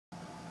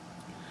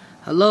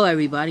Hello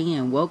everybody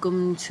and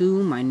welcome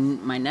to my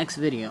next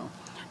video.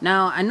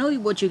 Now I know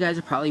what you guys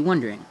are probably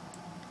wondering.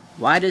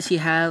 Why does he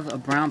have a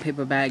brown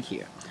paper bag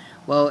here?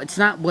 Well, it's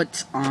not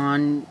what's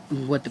on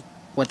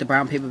what the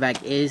brown paper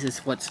bag is,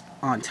 it's what's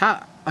on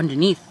top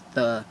underneath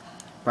the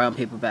brown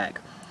paper bag.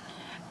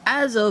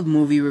 As of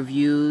movie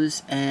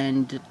reviews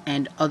and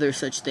other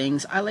such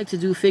things, I like to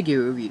do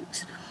figure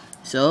reviews.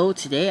 So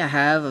today I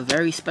have a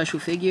very special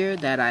figure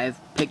that I've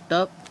picked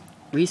up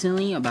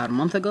recently, about a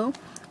month ago,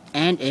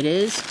 and it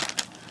is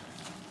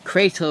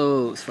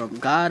Kratos from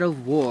God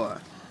of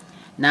War.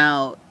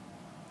 Now,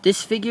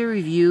 this figure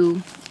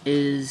review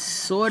is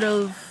sort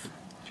of,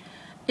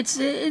 it's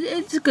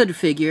a good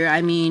figure.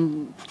 I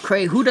mean,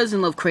 who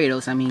doesn't love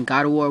Kratos? I mean,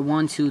 God of War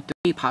 1, 2,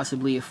 3,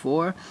 possibly a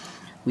 4.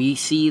 We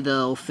see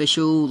the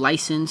official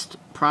licensed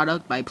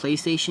product by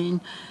PlayStation,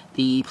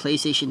 the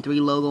PlayStation 3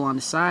 logo on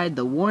the side,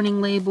 the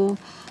warning label,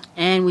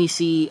 and we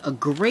see a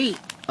great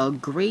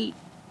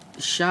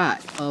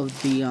shot of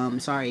the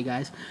sorry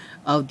guys,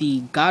 of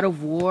the God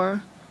of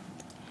War.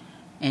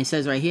 And it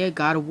says right here,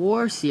 God of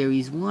War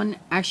Series 1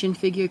 action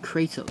figure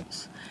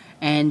Kratos.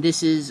 And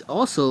this is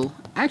also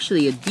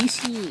actually a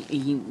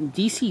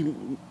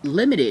DC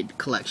limited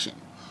collection.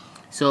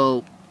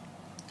 So,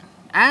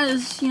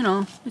 as you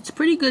know, it's a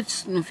pretty good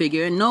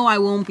figure. And no, I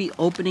won't be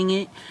opening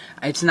it.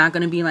 It's not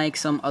going to be like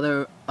some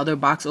other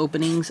box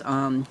openings.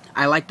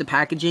 I like the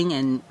packaging,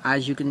 and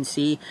as you can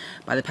see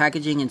by the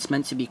packaging, it's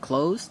meant to be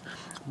closed.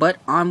 But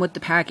on with the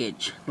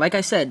package. Like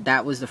I said,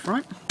 that was the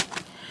front.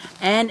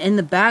 And in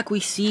the back, we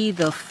see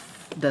the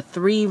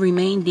 3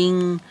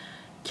 remaining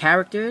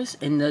characters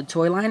in the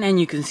toy line, and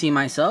you can see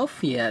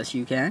myself. Yes,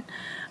 you can.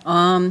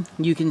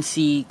 You can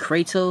see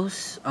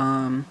Kratos,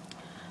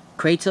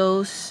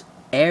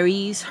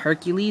 Ares,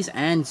 Hercules,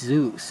 and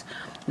Zeus.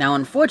 Now,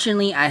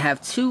 unfortunately, I have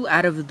 2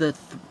 out of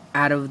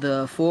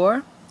the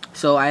 4,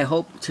 so I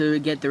hope to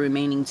get the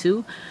remaining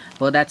 2.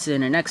 Well, that's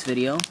in the next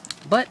video.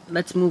 But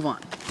let's move on.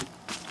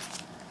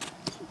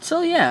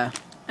 So yeah,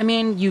 I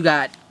mean, you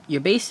got your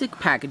basic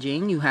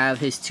packaging. You have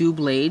his 2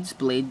 blades,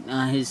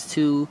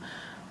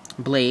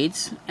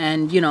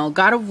 and you know,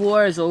 God of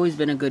War has always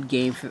been a good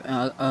game.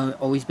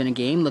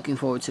 Looking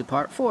forward to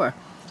part 4.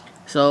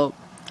 So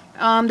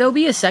there'll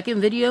be a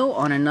second video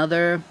on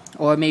another,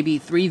 or maybe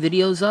 3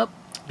 videos up,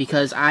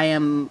 because I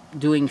am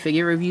doing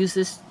figure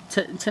reviews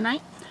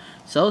tonight.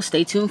 So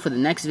stay tuned for the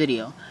next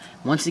video.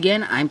 Once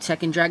again, I'm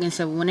Tekken Dragon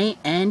 718,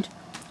 and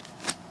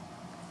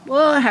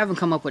well, I haven't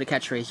come up with a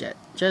catchphrase yet.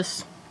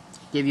 Just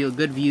give you a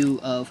good view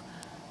of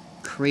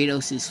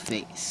Kratos'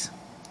 face.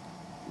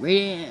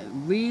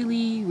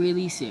 Really,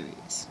 really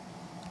serious.